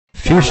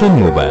Fusion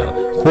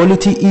Mobile,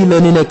 quality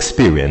e-learning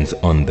experience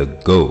on the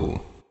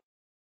go.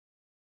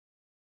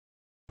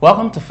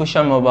 Welcome to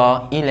Fusion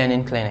Mobile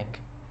e-learning clinic.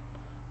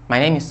 My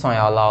name is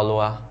Sonia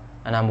Olaoluwa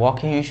and I'm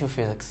working issue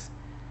physics.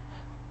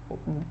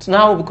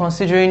 Now we'll be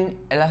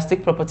considering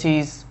elastic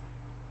properties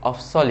of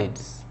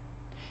solids.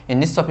 In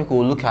this topic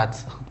we'll look at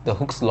the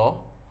Hooke's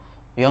law,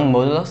 Young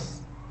modulus.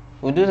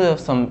 We'll do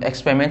some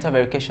experimental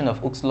verification of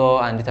Hooke's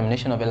law and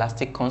determination of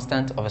elastic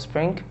constant of a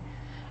spring,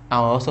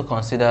 and we'll also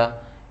consider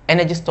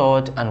energy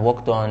stored and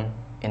work done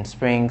in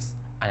springs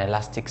and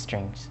elastic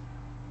strings.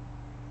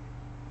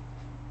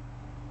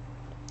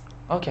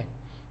 Okay,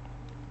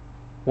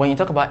 when you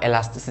talk about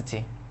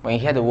elasticity, when you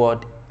hear the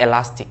word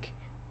elastic,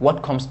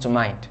 what comes to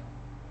mind?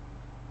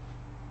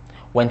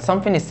 When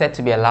something is said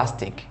to be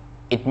elastic,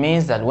 it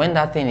means that when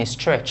that thing is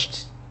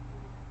stretched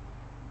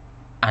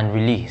and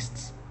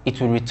released, it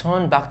will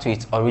return back to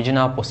its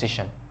original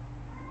position.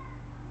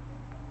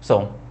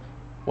 So,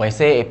 when you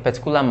say a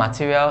particular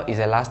material is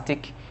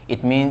elastic,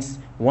 it means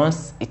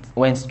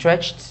when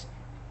stretched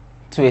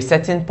to a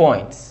certain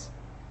point,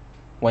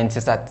 when it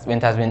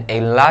has been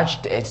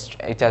enlarged,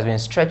 it has been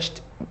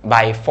stretched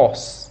by a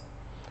force,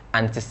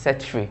 and it is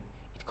set free,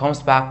 it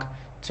comes back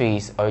to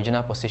its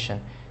original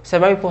position.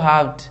 Several people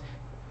have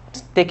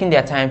taken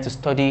their time to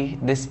study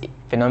this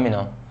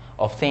phenomenon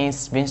of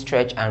things being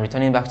stretched and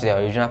returning back to their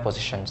original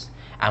positions.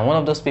 And one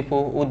of those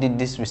people who did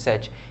this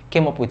research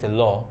came up with a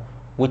law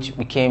which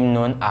became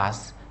known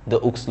as the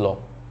Hooke's law.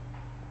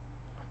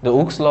 The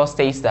Hooke's law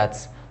states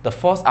that the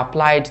force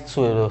applied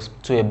to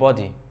a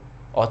body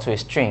or to a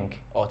string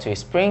or to a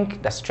spring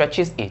that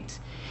stretches it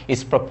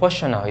is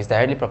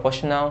directly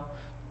proportional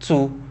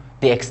to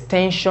the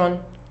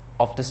extension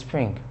of the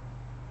spring.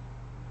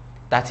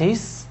 That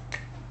is,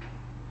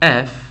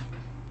 F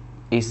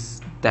is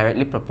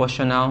directly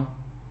proportional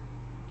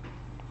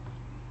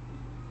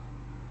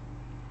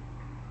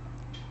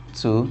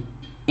to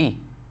E,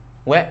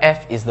 where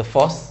F is the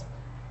force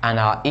and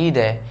our E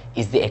there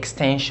is the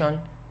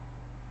extension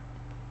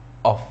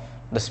of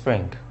the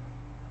spring.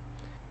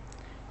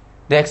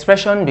 The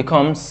expression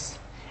becomes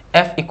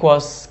F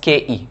equals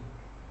KE.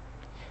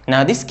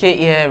 Now this K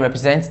here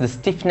represents the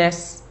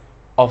stiffness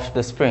of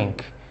the spring.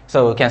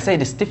 So we can say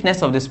the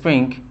stiffness of the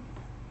spring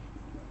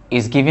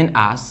is given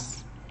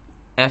as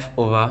F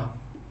over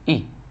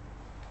E.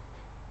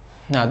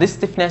 Now this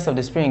stiffness of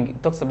the spring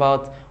talks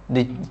about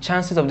the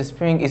chances of the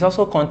spring. It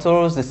also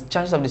controls the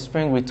chances of the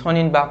spring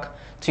returning back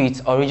to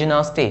its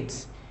original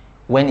state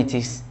when it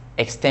is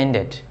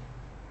extended.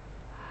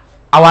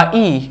 Our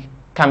E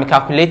can be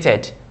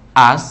calculated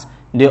as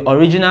the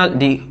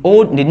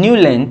new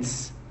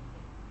length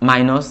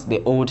minus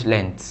the old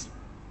length.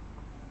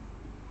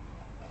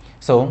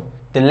 So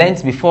the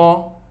length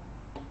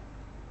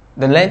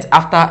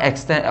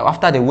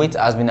after the weight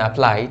has been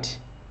applied,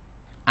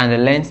 and the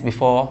length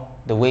before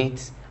the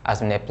weight has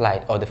been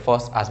applied or the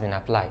force has been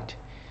applied.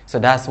 So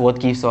that's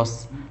what gives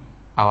us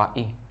our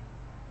E.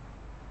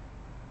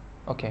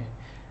 Okay.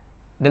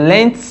 The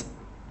length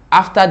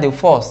after the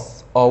force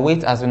or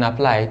weight has been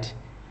applied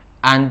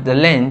and the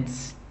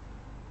length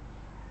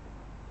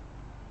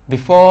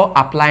before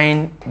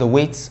applying the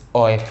weight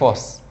or a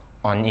force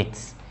on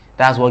it.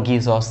 That's what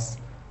gives us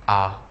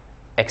our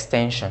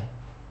extension.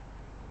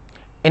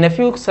 In a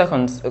few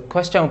seconds, a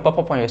question will pop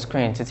up on your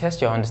screen to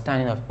test your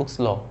understanding of Hooke's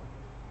law.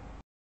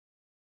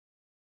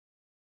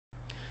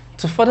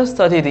 To further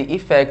study the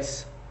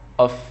effects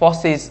of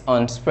forces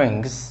on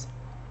springs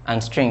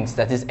and strings,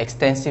 that is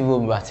extensible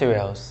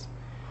materials,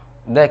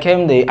 there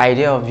came the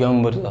idea of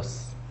Young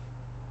modulus.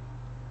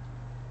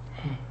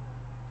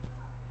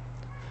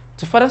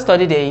 To further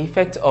study the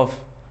effect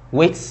of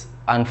weights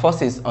and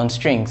forces on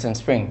strings and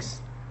springs,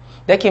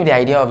 there came the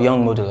idea of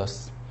Young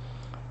modulus.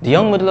 The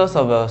Young modulus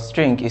of a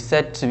string is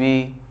said to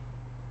be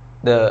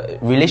the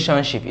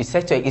relationship.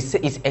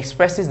 It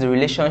expresses the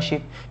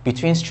relationship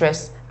between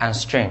stress and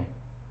strain.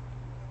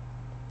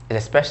 It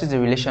expresses the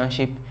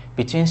relationship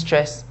between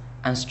stress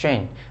and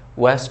strain,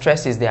 where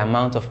stress is the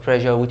amount of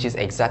pressure which is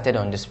exerted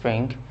on the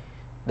spring.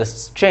 The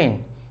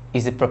strain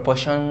is a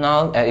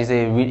proportional, is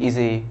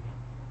a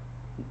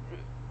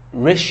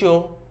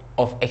ratio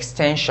of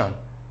extension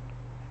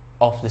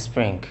of the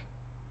spring.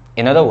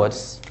 In other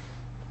words,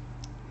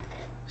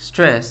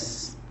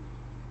 stress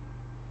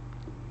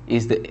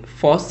is the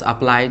force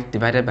applied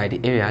divided by the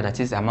area, that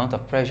is the amount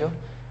of pressure.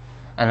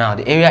 And now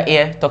the area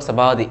here talks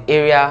about the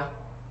area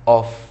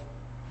of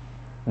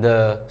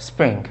the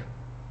spring,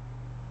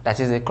 that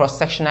is the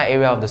cross-sectional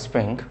area of the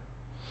spring,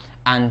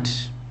 and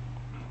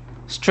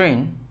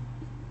strain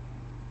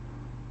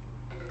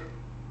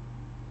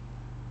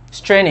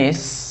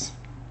is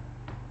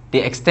the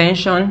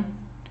extension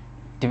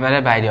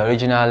divided by the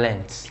original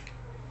length.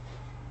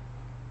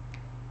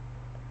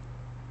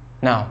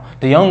 Now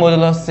the Young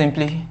modulus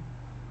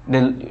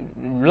the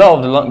law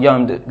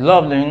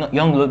of the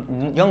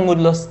Young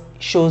modulus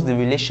shows the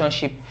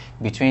relationship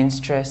between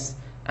stress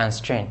and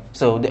strain.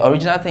 So the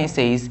original thing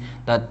says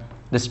that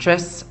the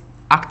stress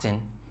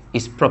acting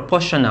is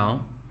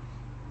proportional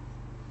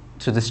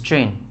to the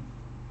strain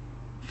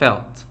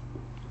felt.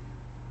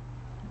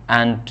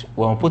 And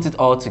when we put it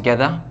all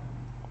together,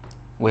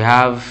 we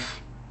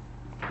have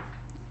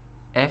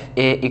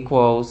FA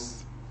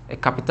equals a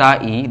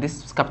capital E.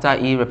 This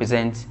capital E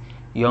represents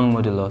Young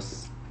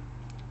modulus,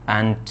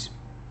 and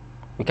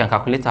we can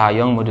calculate our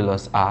Young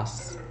modulus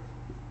as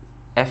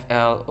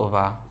FL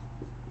over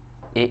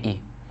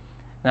AE.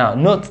 Now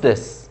note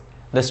this,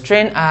 the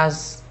strain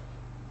has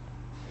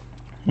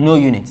no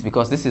units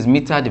because this is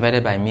meter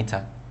divided by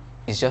meter.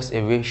 It's just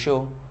a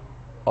ratio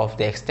of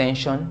the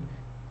extension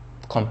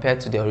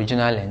compared to the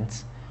original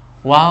length,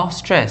 while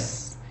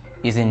stress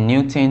is in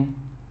Newton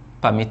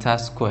per meter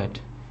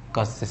squared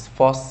because it's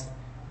force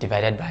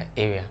divided by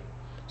area.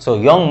 So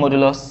Young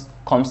modulus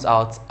comes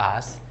out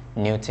as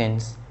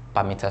newtons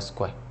per meter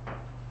square.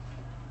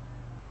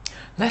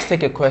 Let's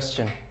take a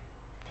question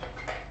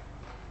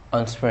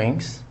on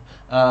springs.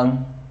 A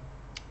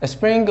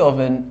spring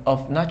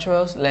of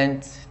natural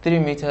length 3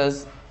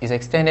 meters is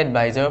extended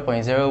by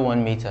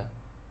 0.01 meter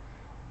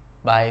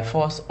by a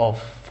force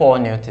of 4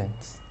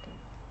 newtons.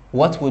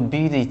 What would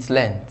be its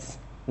length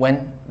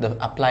when the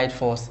applied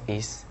force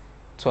is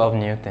 12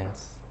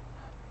 newtons?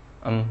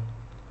 When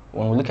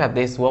we look at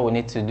this, what we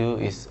need to do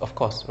is, of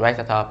course, write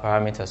out our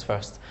parameters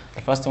first.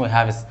 The first thing we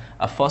have is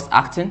a force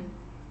acting,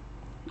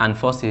 and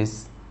force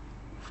is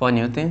 4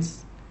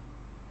 newtons.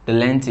 The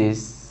length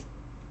is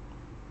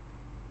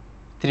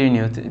 3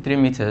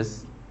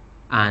 meters,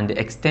 and the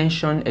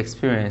extension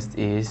experienced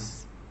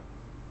is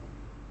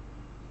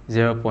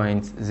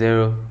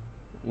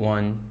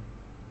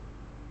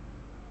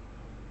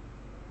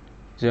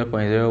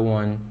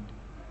 0.01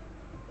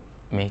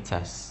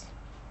 meters.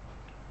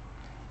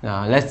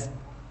 Now let's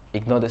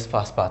ignore this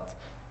first part.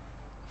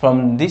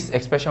 From this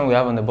expression we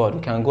have on the board,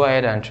 we can go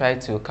ahead and try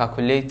to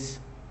calculate.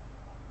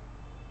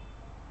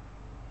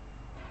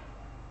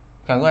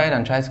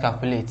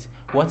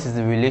 What is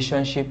the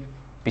relationship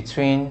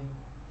between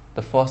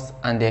the force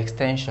and the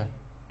extension.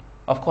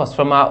 Of course,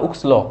 from our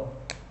Hooke's law,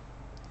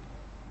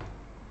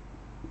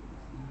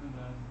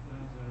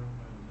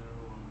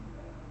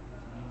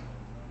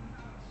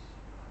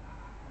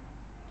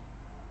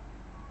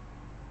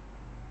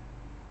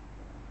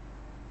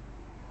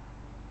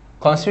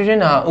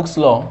 considering our Hooke's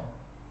law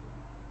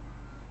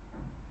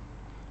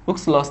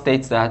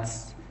states that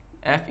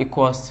F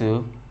equals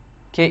to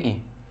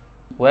KE,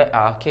 where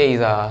our K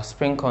is our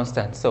spring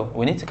constant. So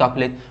we need to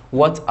calculate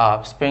what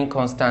our spring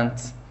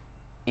constant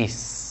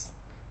is.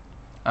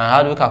 And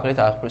how do we calculate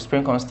our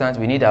spring constant?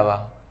 We need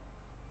our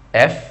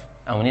F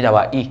and we need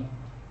our E.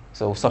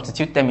 So we'll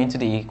substitute them into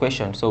the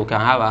equation. So we can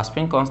have our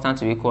spring constant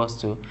to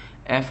equals to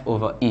F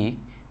over E,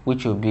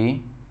 which will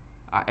be,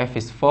 our F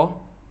is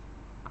 4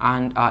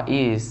 and our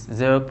E is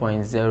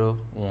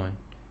 0.01.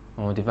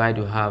 When we divide,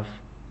 we have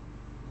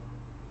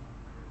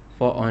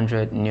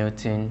 400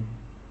 Newton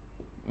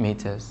per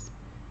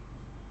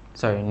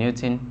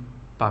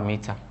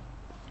meter.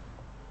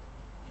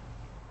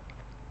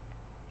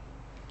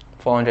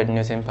 400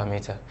 Newton per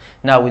meter.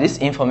 Now with this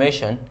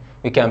information,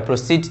 we can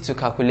proceed to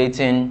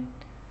calculating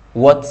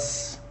what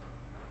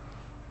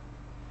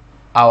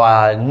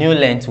our new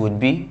length would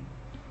be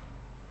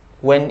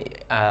when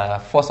a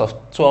force of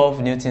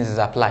 12 newtons is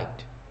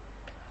applied.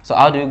 So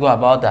how do we go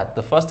about that?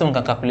 The first thing we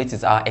can calculate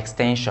is our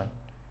extension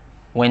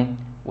when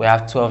we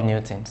have 12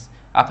 newtons.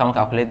 How can we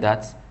calculate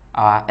that?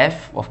 Our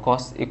F, of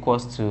course,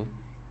 equals to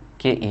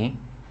KE.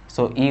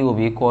 So E will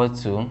be equal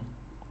to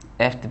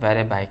F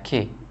divided by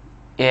K.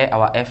 Here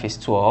our F is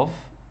 12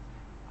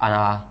 and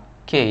our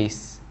K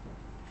is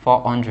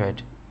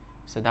 400.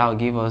 So that will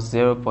give us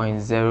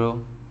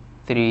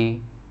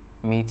 0.03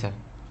 meter.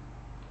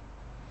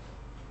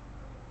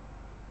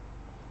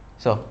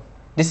 So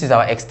this is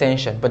our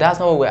extension, but that's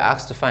not what we're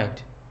asked to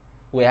find.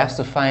 We're asked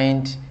to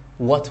find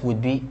what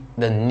would be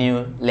the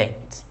new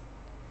length.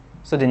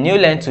 So the new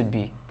length would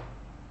be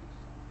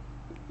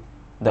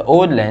the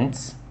old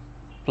length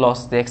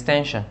plus the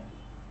extension,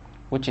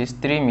 which is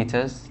 3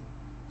 meters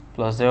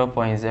plus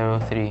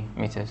 0.03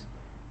 meters.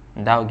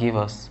 And that will give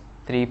us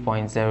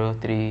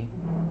 3.03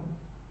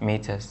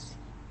 meters.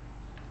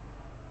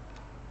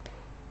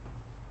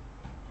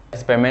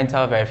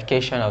 Experimental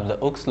verification of the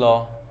Hooke's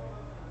law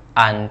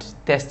and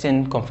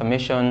testing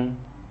confirmation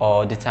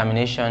or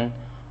determination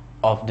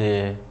of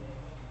the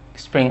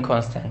spring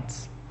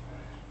constants.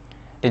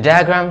 The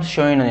diagram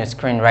showing on your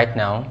screen right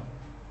now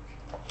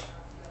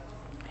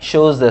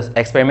shows the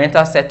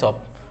experimental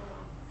setup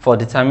for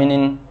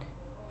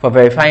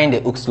verifying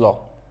the Hooke's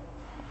law.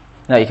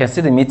 Now you can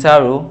see the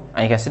meter rule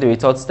and you can see the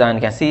retort stand,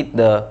 you can see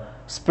the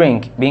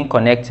spring being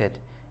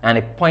connected and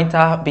a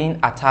pointer being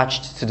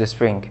attached to the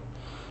spring.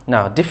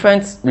 Now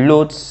different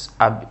loads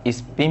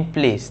is being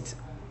placed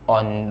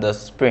on the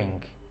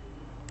spring,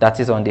 that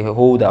is on the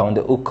holder, on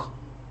the hook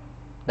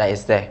that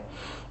is there.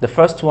 The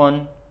first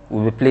one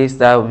will be placed,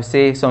 that will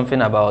say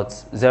something about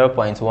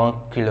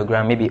 0.1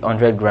 kilogram, maybe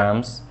 100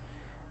 grams.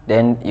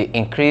 Then you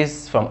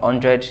increase from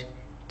 100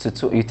 to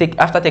 2. You take,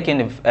 after taking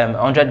the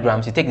 100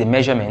 grams, you take the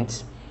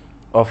measurement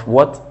of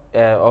what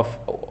the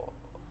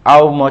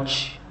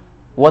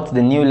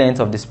new length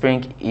of the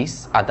spring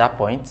is at that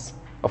point.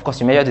 Of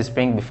course, you measure the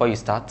spring before you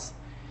start.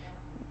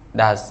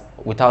 that's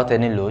without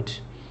any load.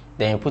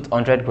 Then you put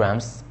 100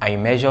 grams and you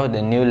measure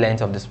the new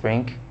length of the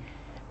spring.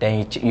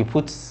 Then you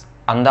put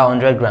another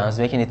 100 grams,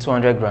 making it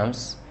 200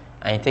 grams,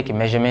 and you take a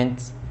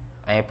measurement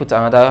and you put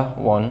another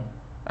one,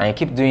 and you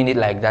keep doing it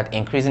like that,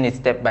 increasing it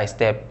step by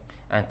step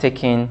and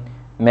taking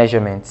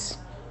measurements.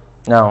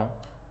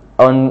 Now,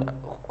 on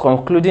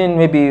concluding,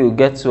 maybe you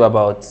get to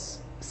about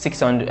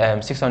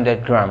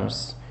 600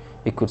 grams,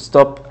 you could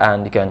stop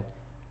and you can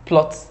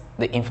plot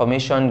the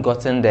information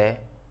gotten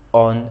there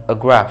on a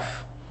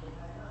graph.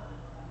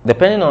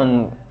 Depending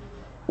on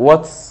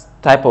what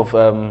type of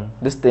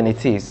this thing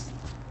it is.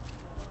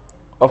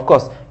 Of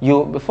course,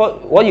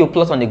 what you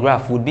plot on the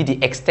graph would be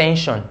the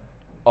extension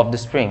of the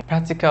spring.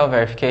 Practical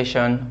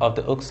verification of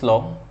the Hooke's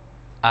law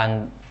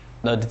and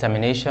the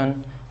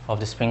determination of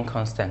the spring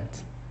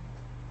constant.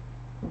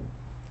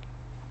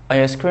 On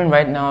your screen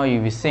right now,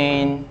 you'll be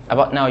seeing a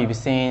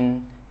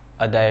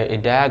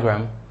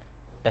diagram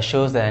that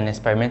shows an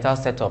experimental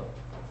setup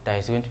that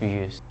is going to be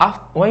used.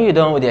 When you're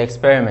done with the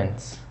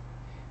experiment,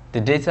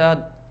 the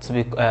data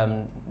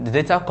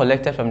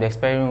collected from the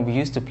experiment will be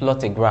used to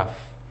plot a graph,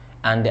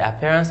 and the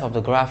appearance of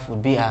the graph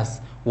would be as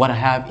what I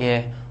have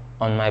here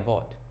on my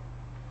board.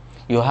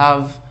 You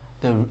have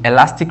the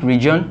elastic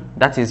region,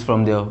 that is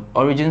from the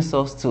origin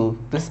source to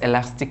this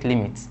elastic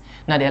limit.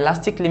 Now the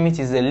elastic limit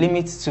is the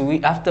limit is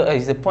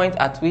the point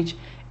at which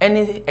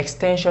any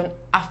extension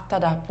after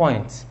that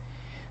point,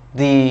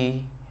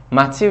 the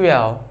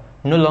material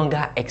no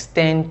longer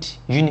extend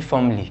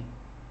uniformly.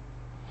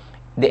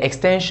 The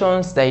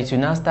extensions that it will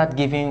now start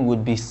giving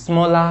would be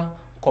smaller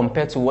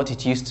compared to what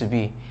it used to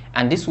be,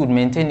 and this would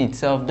maintain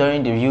itself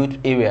during the yield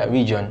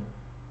region.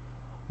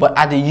 But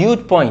at the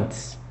yield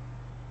point,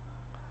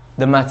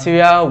 the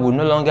material will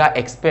no longer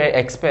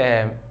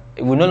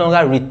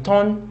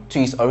return to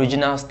its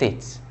original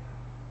state.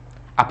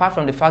 Apart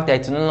from the fact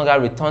that it will no longer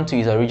return to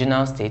its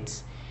original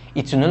state,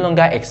 it will no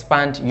longer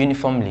expand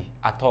uniformly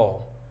at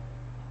all.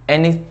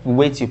 Any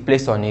weight you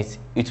place on it,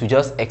 it will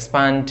just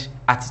expand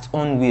at its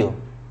own will.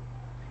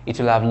 It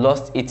will have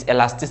lost its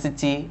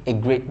elasticity a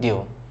great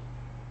deal.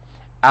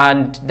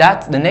 And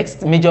the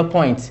next major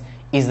point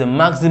is the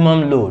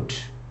maximum load.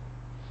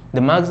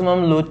 The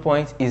maximum load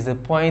point is the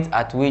point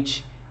at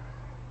which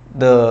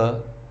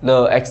the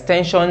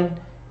extension,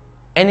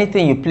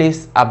 anything you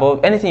place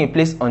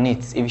on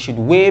it, if it should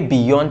weigh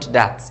beyond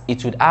that,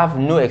 it would have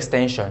no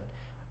extension.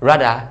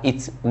 Rather,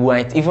 it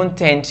might even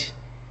tend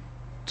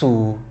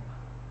to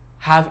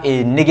have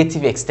a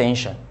negative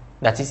extension.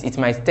 That is, it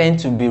might tend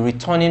to be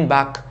returning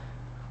back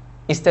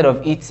instead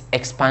of it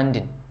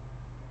expanding.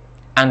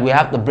 And we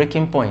have the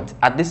breaking point.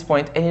 At this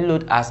point, any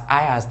load as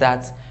high as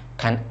that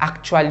can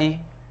actually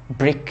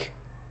break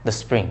the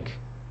spring.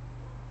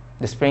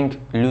 The spring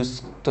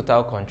lose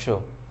total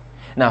control.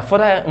 Now,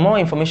 more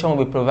information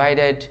will be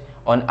provided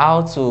on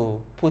how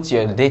to put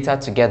your data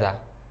together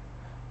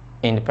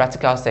in the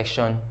practical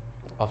section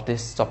of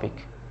this topic.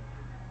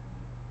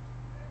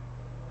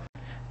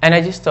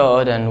 Energy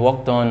stored and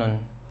work done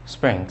on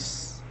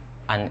springs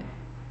and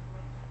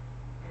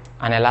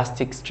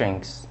elastic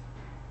strings.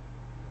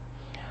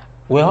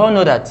 We all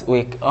know that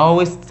we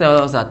always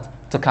tell us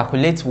that to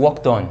calculate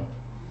work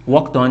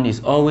done is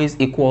always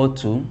equal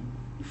to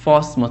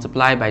force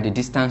multiplied by the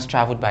distance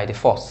traveled by the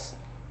force.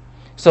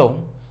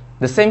 So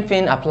the same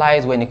thing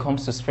applies when it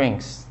comes to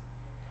springs.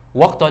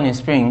 Work done in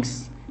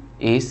springs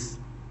is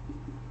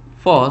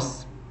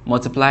force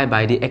multiplied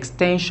by the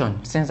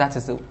extension, since that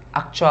is the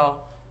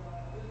actual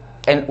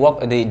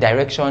the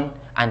direction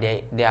and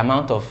the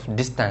amount of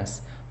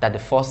distance that the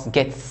force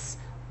gets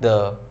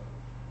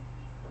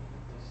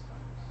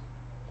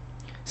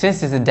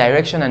since it's the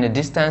direction and the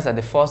distance that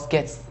the force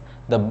gets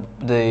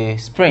the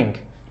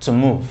spring to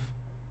move.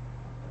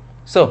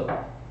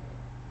 So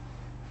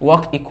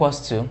work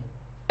equals to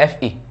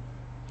Fe.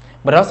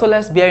 But also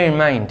let's bear in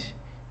mind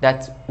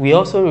that we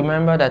also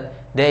remember that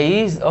there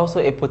is also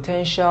a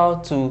potential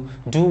to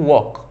do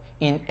work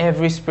in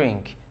every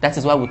spring. That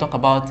is why we talk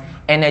about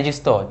energy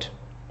stored.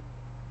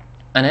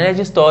 And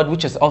energy stored,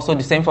 which is also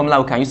the same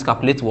formula we can use to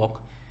calculate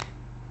work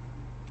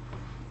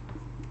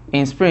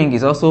in spring,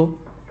 is also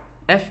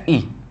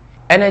Fe.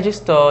 Energy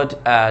stored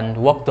and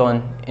work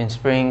done in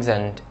springs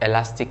and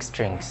elastic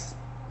strings.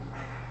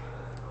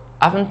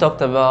 I haven't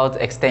talked about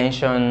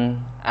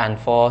extension and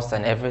force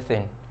and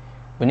everything.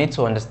 We need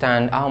to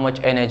understand how much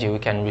energy we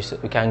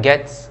can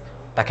get,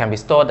 that can be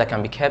stored, that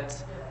can be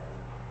kept,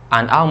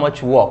 and how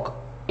much work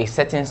a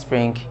certain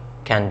spring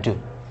can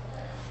do.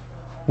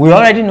 We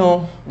already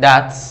know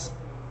that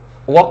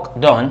work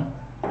done,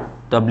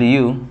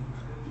 W,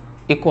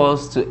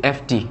 equals to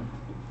Fd.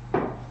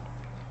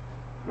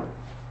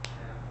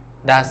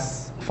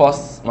 That's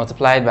force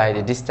multiplied by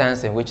the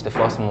distance in which the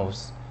force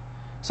moves.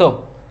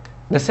 So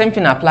the same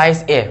thing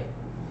applies here.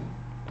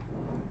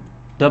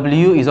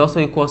 W is also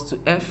equals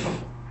to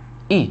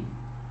Fe.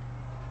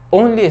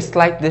 Only a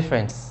slight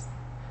difference.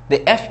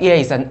 The F here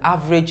is an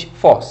average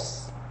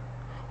force,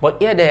 but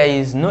here there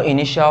is no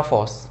initial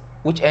force,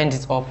 which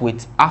ends up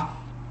with half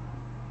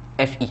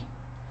Fe.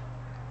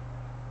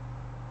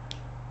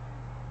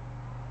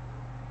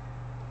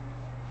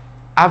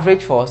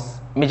 average force,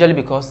 majorly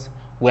because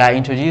we are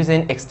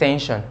introducing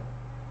extension.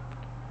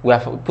 We are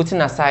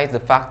putting aside the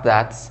fact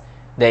that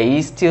there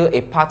is still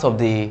a part of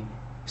the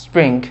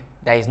spring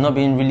that is not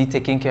being really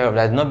taken care of,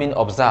 that is not being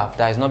observed,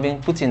 that is not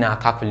being put in our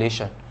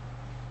calculation.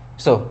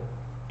 So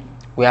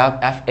we have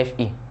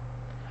FFE.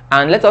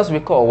 And let us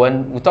recall,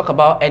 when we talk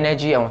about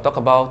energy and we talk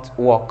about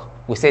work,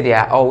 we say they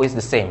are always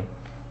the same.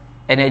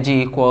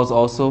 Energy equals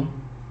also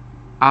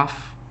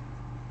half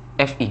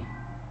FE.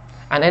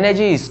 And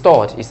energy is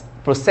stored, is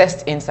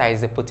processed inside,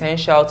 is the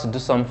potential to do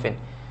something.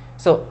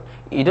 So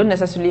you don't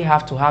necessarily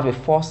have to have a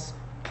force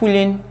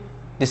pulling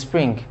the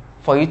spring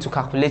for you to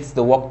calculate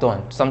the work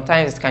done.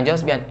 Sometimes it can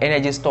just be an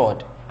energy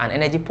stored, an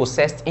energy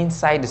processed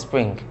inside the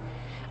spring.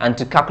 And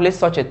to calculate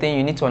such a thing,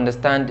 you need to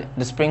understand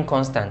the spring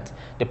constant.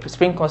 The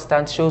spring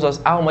constant shows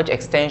us how much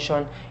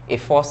extension a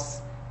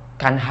force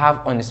can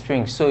have on the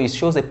spring. So it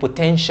shows a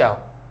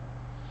potential.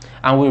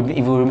 And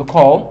if we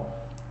recall,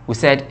 we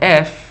said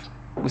F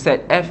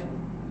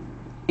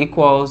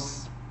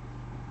equals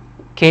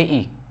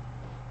KE.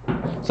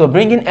 So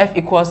bringing F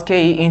equals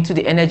KE into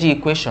the energy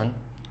equation,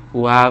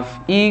 we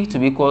have E to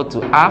be equal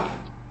to half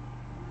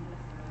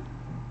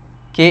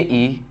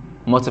KE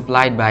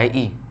multiplied by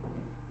E,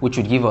 which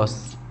would give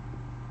us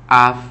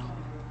half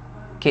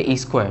KE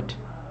squared.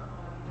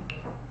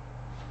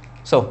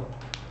 So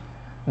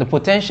the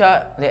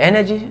potential, the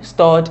energy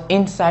stored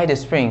inside the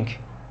spring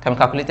can be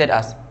calculated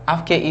as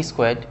half KE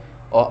squared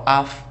or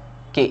half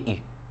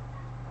KE.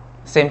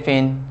 Same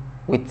thing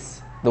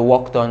with the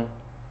work done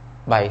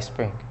by a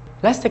spring.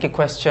 Let's take a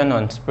question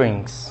on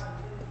springs.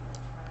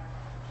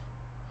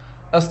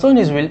 A stone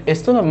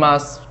of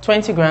mass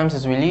 20 grams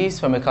is released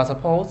from a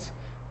catapult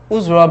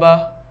whose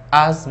rubber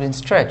has been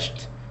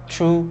stretched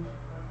through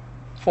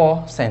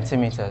 4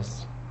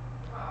 centimeters.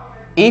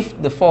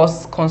 If the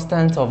force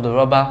constant of the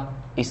rubber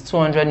is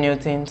 200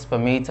 newtons per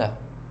meter,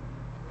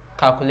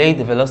 calculate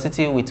the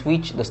velocity with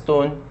which the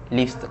stone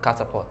leaves the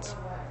catapult.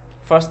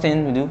 First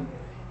thing we do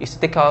is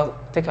to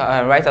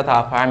write out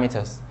our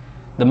parameters.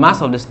 The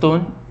mass of the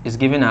stone is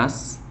given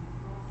as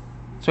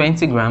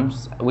 20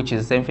 grams, which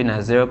is the same thing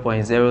as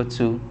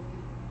 0.02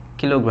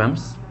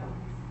 kilograms.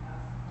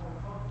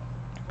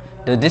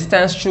 The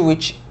distance through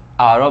which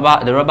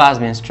the rubber has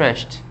been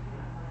stretched,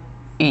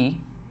 E,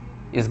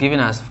 is given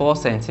as 4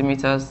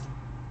 centimeters,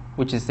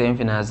 which is the same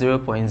thing as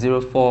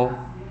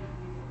 0.04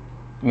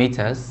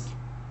 meters.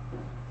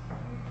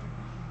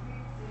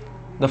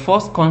 The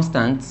force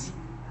constant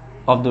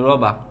of the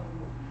rubber,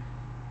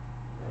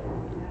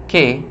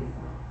 K,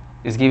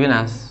 is given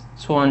as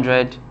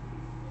 200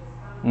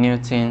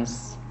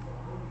 newtons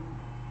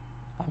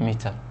per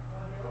meter.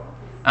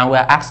 And we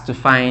are asked to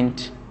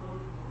find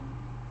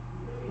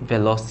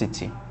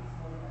velocity.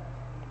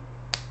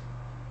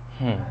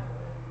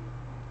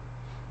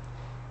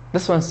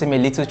 This one seems a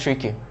little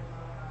tricky,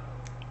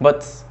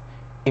 but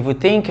if we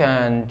think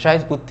and try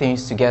to put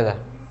things together,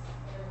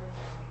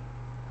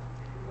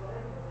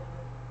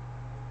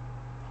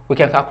 we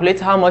can calculate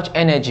how much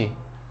energy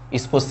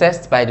is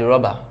possessed by the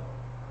rubber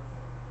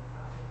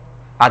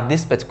at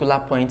this particular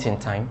point in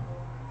time,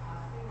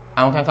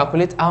 and we can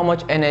calculate how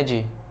much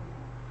energy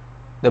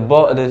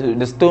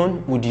the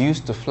stone would use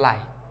to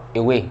fly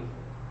away.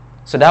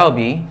 So that will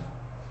be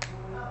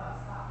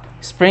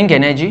spring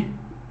energy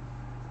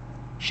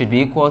should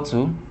be equal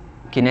to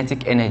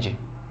kinetic energy,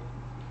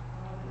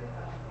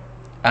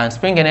 and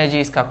spring energy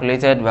is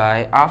calculated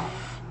by half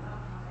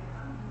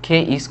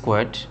KE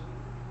squared.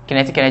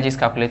 Kinetic energy is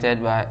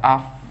calculated by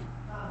half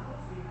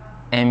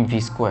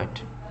mv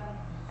squared.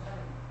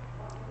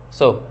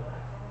 So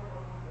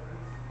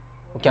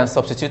we can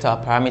substitute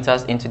our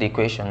parameters into the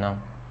equation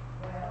now.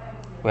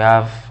 We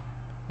have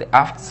the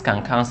halves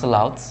can cancel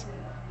out.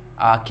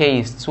 Our K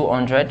is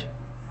 200,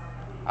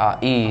 our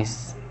E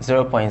is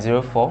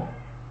 0.04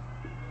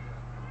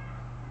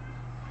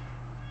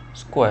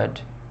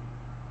 squared,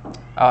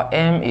 our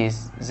M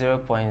is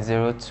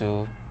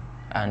 0.02,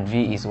 and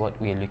V is what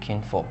we are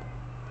looking for.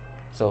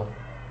 So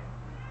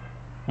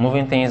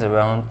moving things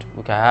around,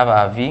 we can have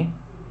our V,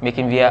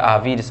 making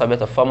our V the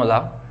subject of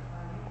formula,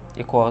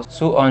 equals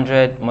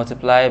 200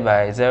 multiplied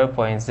by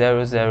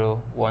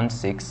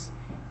 0.0016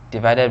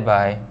 divided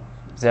by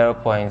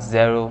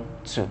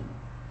 0.02.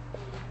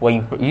 When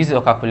you use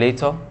your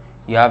calculator,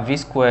 you have V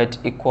squared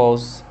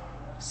equals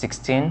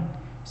 16,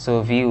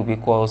 so V will be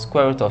equal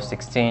square root of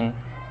 16,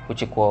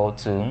 which equal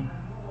to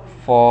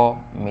 4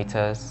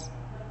 meters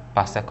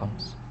per second.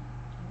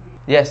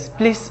 Yes,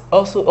 please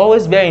also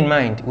always bear in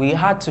mind, we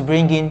had to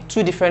bring in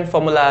 2 different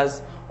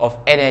formulas of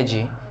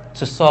energy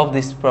to solve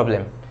this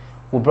problem.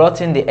 We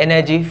brought in the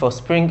energy for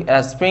spring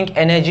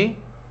energy,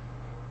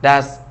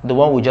 that's the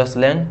one we just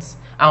learned,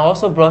 and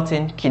also brought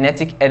in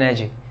kinetic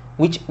energy,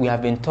 which we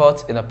have been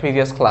taught in a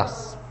previous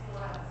class.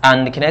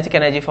 And the kinetic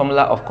energy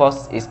formula, of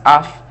course, is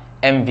half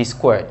mv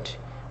squared,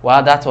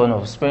 while that one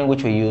of spring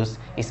which we use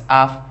is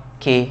half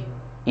ke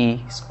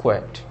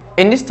squared.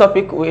 In this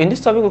topic we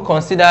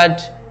considered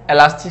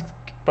elastic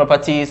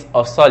properties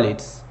of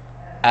solids,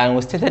 and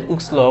we stated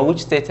Hooke's law,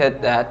 which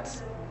stated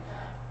that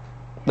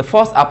The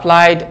force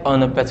applied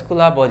on a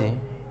particular body,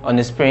 on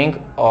a spring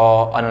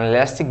or on an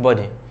elastic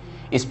body,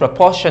 is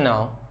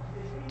proportional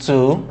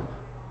to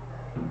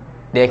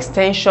the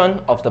extension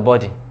of the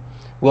body.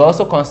 We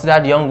also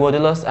considered Young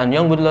modulus, and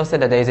Young modulus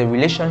said that there is a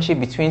relationship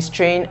between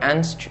strain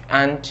and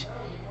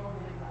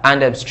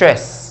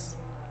stress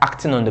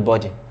acting on the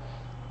body.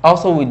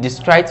 Also, we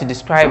tried to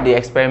describe the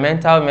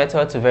experimental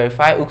method to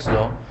verify Hooke's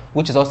law,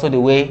 which is also the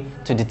way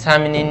to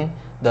determining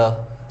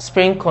the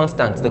spring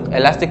constant, the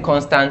elastic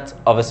constant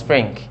of a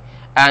spring.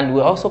 And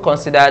we also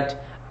considered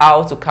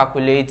how to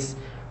calculate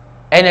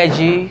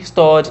energy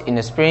stored in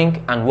a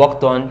spring and work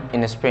done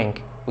in a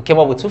spring. We came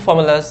up with two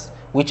formulas,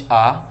 which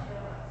are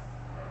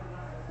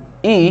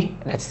E,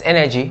 that's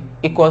energy,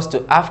 equals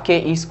to half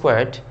KE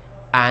squared,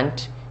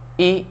 and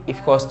E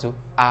equals to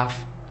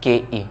half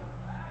KE.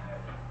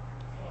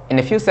 In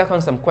a few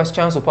seconds, some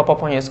questions will pop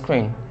up on your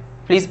screen.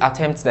 Please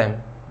attempt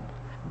them.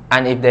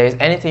 And if there is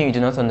anything you do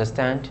not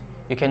understand,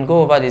 you can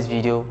go over this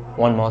video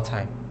one more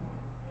time.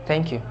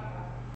 Thank you.